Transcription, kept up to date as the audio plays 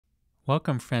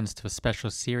Welcome, friends, to a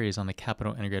special series on the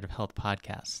Capital Integrative Health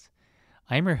Podcast.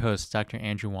 I am your host, Dr.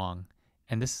 Andrew Wong,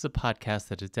 and this is a podcast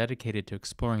that is dedicated to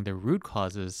exploring the root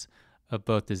causes of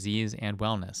both disease and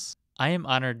wellness. I am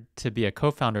honored to be a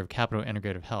co-founder of Capital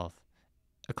Integrative Health,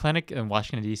 a clinic in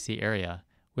Washington, D.C. area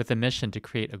with a mission to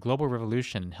create a global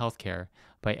revolution in healthcare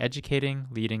by educating,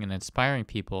 leading, and inspiring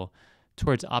people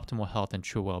towards optimal health and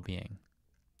true well-being.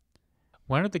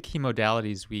 One of the key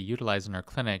modalities we utilize in our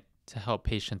clinic to help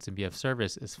patients and be of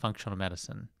service is functional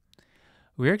medicine.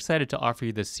 We are excited to offer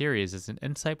you this series as an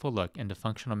insightful look into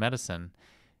functional medicine,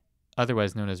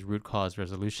 otherwise known as root cause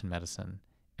resolution medicine,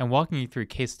 and walking you through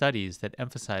case studies that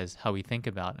emphasize how we think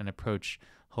about and approach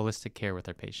holistic care with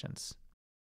our patients.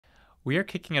 We are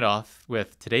kicking it off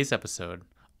with today's episode,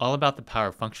 all about the power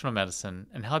of functional medicine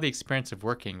and how the experience of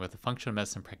working with a functional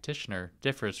medicine practitioner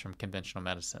differs from conventional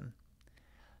medicine.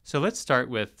 So let's start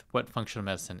with what functional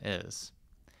medicine is.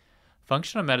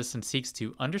 Functional medicine seeks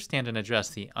to understand and address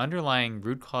the underlying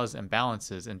root cause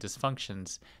imbalances and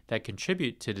dysfunctions that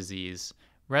contribute to disease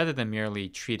rather than merely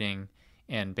treating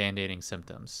and band-aiding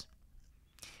symptoms.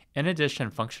 In addition,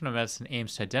 functional medicine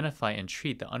aims to identify and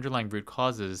treat the underlying root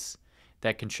causes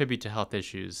that contribute to health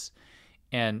issues.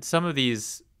 And some of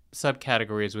these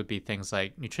subcategories would be things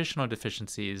like nutritional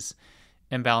deficiencies,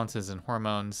 imbalances in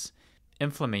hormones,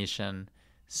 inflammation,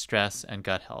 stress, and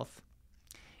gut health.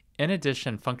 In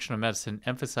addition, functional medicine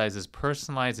emphasizes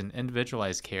personalized and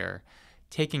individualized care,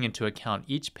 taking into account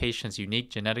each patient's unique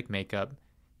genetic makeup,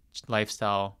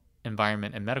 lifestyle,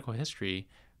 environment, and medical history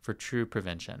for true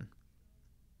prevention.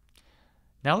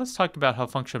 Now let's talk about how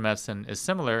functional medicine is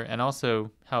similar and also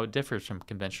how it differs from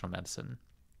conventional medicine.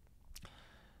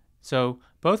 So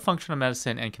both functional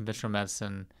medicine and conventional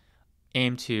medicine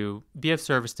aim to be of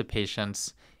service to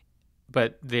patients,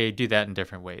 but they do that in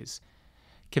different ways.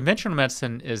 Conventional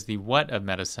medicine is the what of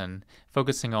medicine,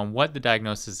 focusing on what the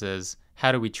diagnosis is,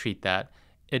 how do we treat that.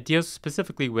 It deals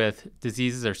specifically with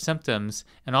diseases or symptoms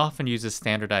and often uses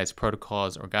standardized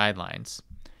protocols or guidelines.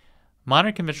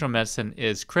 Modern conventional medicine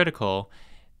is critical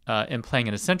in playing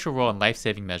an essential role in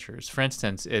life-saving measures. For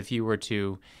instance, if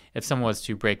someone was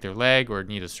to break their leg or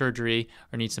need a surgery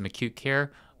or need some acute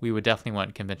care, we would definitely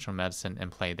want conventional medicine in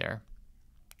play there.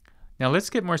 Now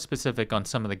let's get more specific on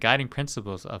some of the guiding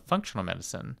principles of functional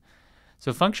medicine.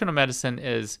 So functional medicine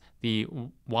is the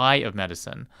why of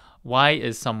medicine. Why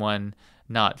is someone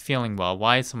not feeling well?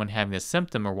 Why is someone having this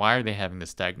symptom, or why are they having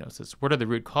this diagnosis? What are the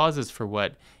root causes for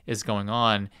what is going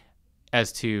on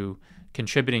as to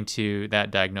contributing to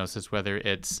that diagnosis, whether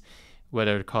it's what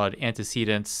are called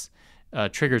antecedents,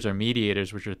 triggers or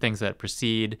mediators, which are things that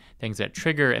precede, things that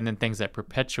trigger, and then things that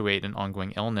perpetuate an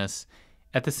ongoing illness.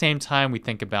 At the same time, we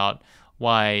think about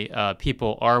why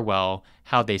people are well,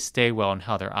 how they stay well, and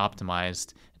how they're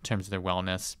optimized in terms of their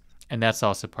wellness. And that's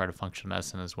also part of functional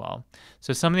medicine as well.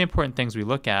 So some of the important things we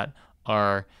look at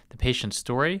are the patient's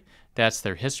story. That's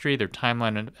their history, their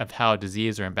timeline of how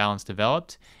disease or imbalance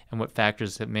developed, and what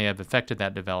factors that may have affected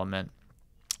that development.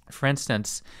 For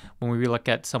instance, when we look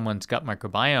at someone's gut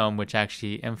microbiome, which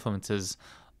actually influences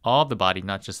all of the body,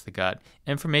 not just the gut,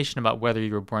 information about whether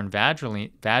you were born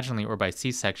vaginally or by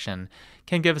C-section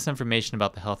can give us information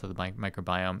about the health of the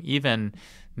microbiome, even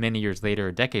many years later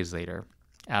or decades later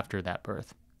after that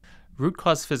birth. Root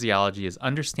cause physiology is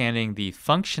understanding the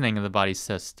functioning of the body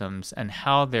systems and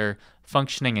how they're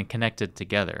functioning and connected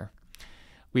together.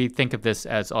 We think of this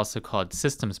as also called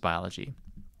systems biology.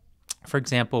 For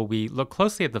example, we look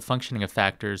closely at the functioning of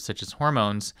factors such as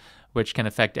hormones, which can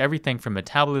affect everything from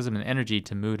metabolism and energy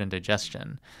to mood and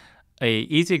digestion. An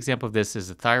easy example of this is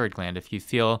the thyroid gland. If you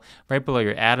feel right below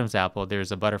your Adam's apple,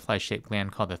 there's a butterfly-shaped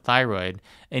gland called the thyroid.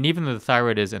 And even though the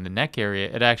thyroid is in the neck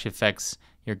area, it actually affects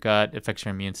your gut, affects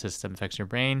your immune system, affects your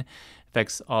brain,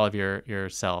 affects all of your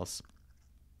cells.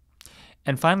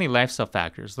 And finally, lifestyle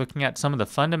factors, looking at some of the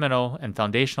fundamental and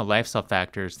foundational lifestyle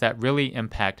factors that really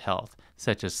impact health,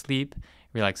 such as sleep,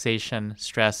 relaxation,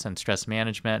 stress and stress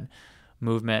management,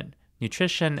 movement,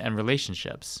 nutrition, and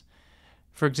relationships.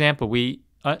 For example, we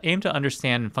aim to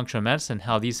understand in functional medicine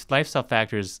how these lifestyle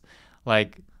factors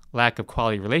like lack of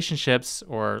quality relationships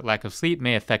or lack of sleep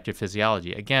may affect your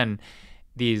physiology. Again,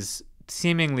 these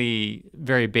seemingly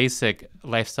very basic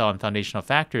lifestyle and foundational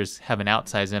factors have an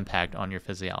outsized impact on your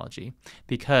physiology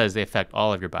because they affect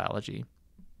all of your biology.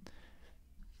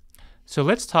 So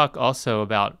let's talk also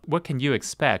about what can you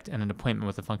expect in an appointment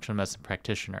with a functional medicine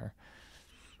practitioner.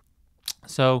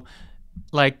 So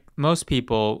like most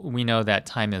people, we know that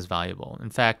time is valuable. In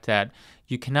fact, that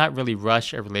you cannot really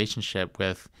rush a relationship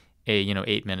with a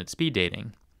 8-minute speed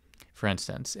dating, for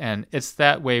instance. And it's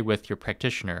that way with your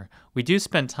practitioner. We do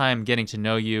spend time getting to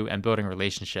know you and building a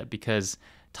relationship because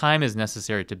time is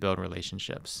necessary to build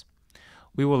relationships.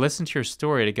 We will listen to your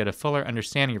story to get a fuller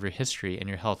understanding of your history and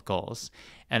your health goals.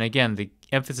 And again, the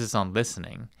emphasis on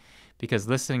listening, because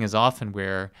listening is often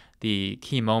where the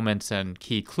key moments and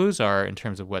key clues are in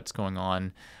terms of what's going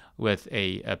on with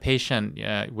a patient,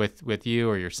 with you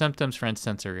or your symptoms, for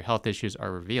instance, or your health issues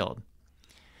are revealed.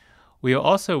 We will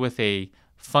also, with a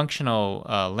functional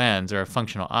lens or a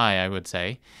functional eye, I would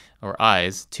say, or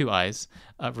eyes, two eyes,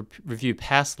 review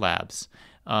past labs.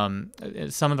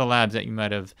 Some of the labs that you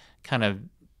might have kind of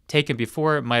taken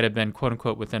before might have been quote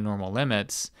unquote within normal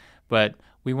limits, but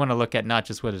we want to look at not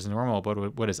just what is normal,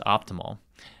 but what is optimal.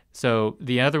 So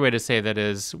the other way to say that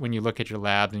is when you look at your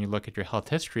labs and you look at your health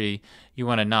history, you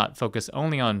want to not focus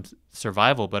only on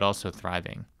survival, but also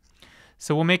thriving.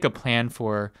 So we'll make a plan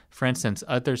for instance,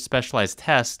 other specialized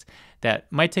tests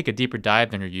that might take a deeper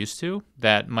dive than you're used to,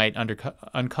 that might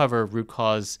uncover root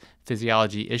cause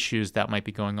physiology issues that might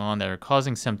be going on that are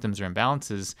causing symptoms or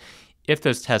imbalances, if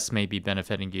those tests may be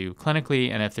benefiting you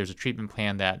clinically and if there's a treatment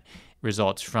plan that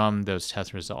results from those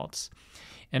test results.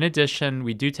 In addition,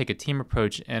 we do take a team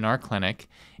approach in our clinic,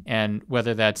 and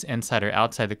whether that's inside or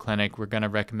outside the clinic, we're going to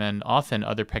recommend often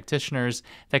other practitioners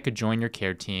that could join your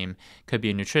care team. Could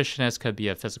be a nutritionist, could be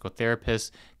a physical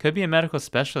therapist, could be a medical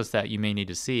specialist that you may need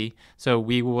to see. So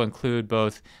we will include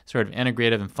both sort of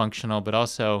integrative and functional, but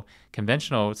also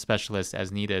conventional specialists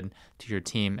as needed to your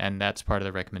team, and that's part of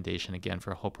the recommendation, again,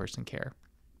 for whole person care.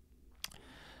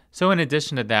 So in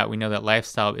addition to that, we know that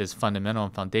lifestyle is fundamental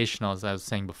and foundational, as I was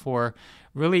saying before,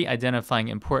 really identifying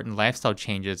important lifestyle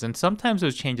changes. And sometimes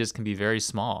those changes can be very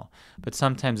small, but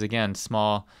sometimes, again,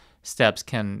 small steps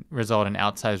can result in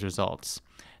outsized results.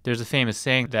 There's a famous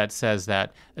saying that says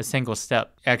that a single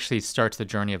step actually starts the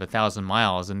journey of 1,000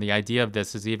 miles. And the idea of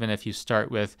this is even if you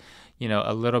start with,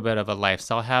 a little bit of a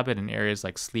lifestyle habit in areas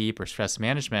like sleep or stress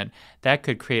management, that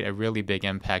could create a really big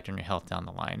impact on your health down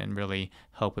the line and really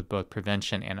help with both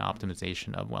prevention and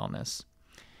optimization of wellness.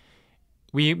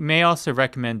 We may also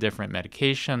recommend different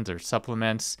medications or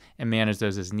supplements and manage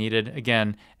those as needed,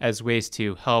 again, as ways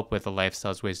to help with the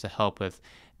lifestyle, as ways to help with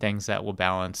things that will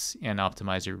balance and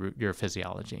optimize your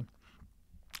physiology.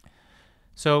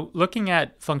 So looking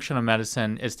at functional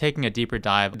medicine is taking a deeper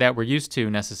dive that we're used to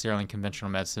necessarily in conventional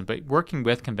medicine, but working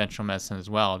with conventional medicine as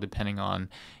well, depending on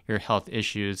your health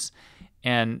issues.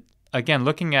 And again,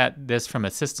 looking at this from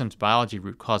a systems biology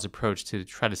root cause approach to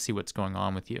try to see what's going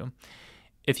on with you.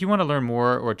 If you want to learn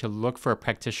more or to look for a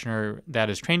practitioner that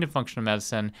is trained in functional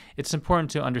medicine, it's important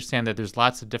to understand that there's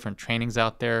lots of different trainings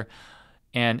out there.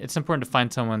 And it's important to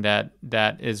find someone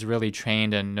that is really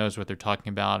trained and knows what they're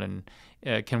talking about and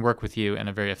can work with you in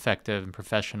a very effective and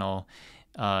professional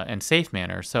and safe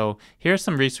manner. So here are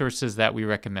some resources that we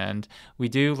recommend. We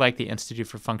do like the Institute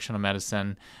for Functional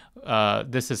Medicine.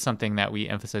 This is something that we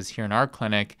emphasize here in our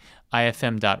clinic.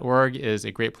 ifm.org is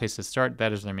a great place to start.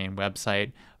 That is their main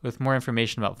website. With more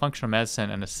information about functional medicine,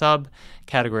 and a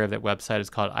subcategory of that website is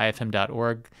called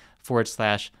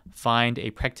ifm.org/find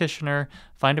a practitioner.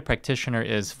 Find a practitioner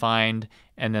is find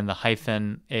and then the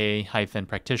 -a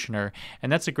practitioner.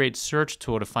 And that's a great search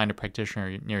tool to find a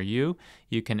practitioner near you.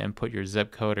 You can input your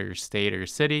zip code or your state or your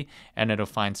city, and it'll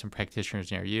find some practitioners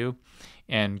near you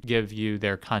and give you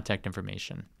their contact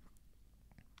information.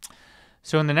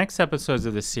 So in the next episodes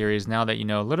of this series, now that you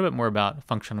know a little bit more about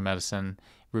functional medicine,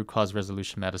 root cause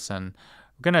resolution medicine,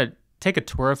 we're going to take a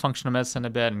tour of functional medicine a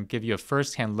bit and give you a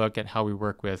first-hand look at how we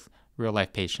work with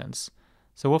real-life patients.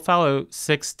 So we'll follow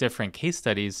 6 different case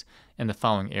studies in the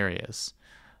following areas.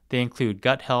 They include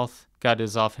gut health. Gut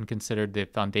is often considered the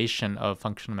foundation of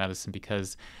functional medicine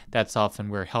because that's often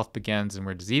where health begins and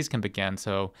where disease can begin.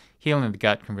 So healing the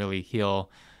gut can really can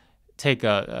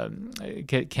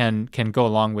go a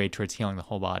long way towards healing the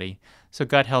whole body. So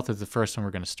gut health is the first one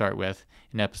we're going to start with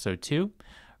in episode 2.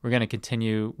 We're going to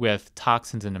continue with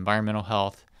toxins and environmental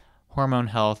health, hormone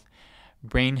health,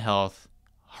 brain health,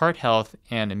 heart health,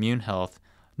 and immune health.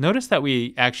 Notice that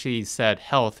we actually said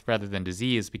health rather than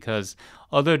disease because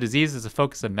although disease is a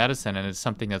focus of medicine and it's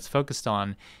something that's focused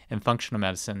on in functional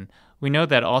medicine, we know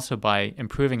that also by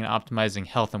improving and optimizing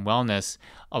health and wellness,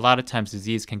 a lot of times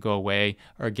disease can go away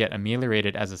or get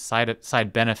ameliorated as a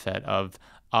side benefit of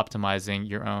optimizing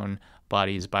your own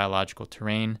body's biological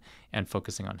terrain and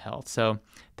focusing on health. So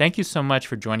thank you so much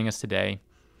for joining us today.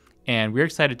 And we're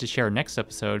excited to share our next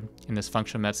episode in this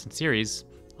functional medicine series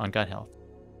on gut health.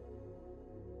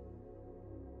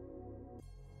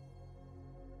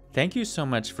 Thank you so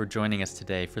much for joining us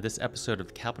today for this episode of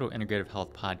the Capital Integrative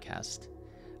Health Podcast.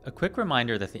 A quick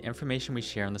reminder that the information we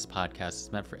share on this podcast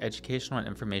is meant for educational and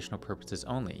informational purposes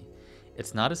only.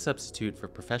 It's not a substitute for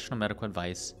professional medical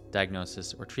advice,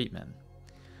 diagnosis, or treatment.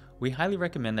 We highly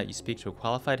recommend that you speak to a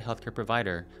qualified healthcare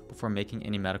provider before making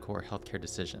any medical or healthcare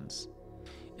decisions.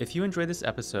 If you enjoyed this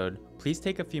episode, please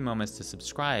take a few moments to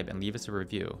subscribe and leave us a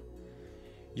review.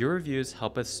 Your reviews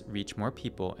help us reach more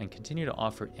people and continue to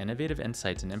offer innovative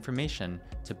insights and information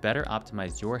to better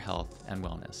optimize your health and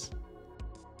wellness.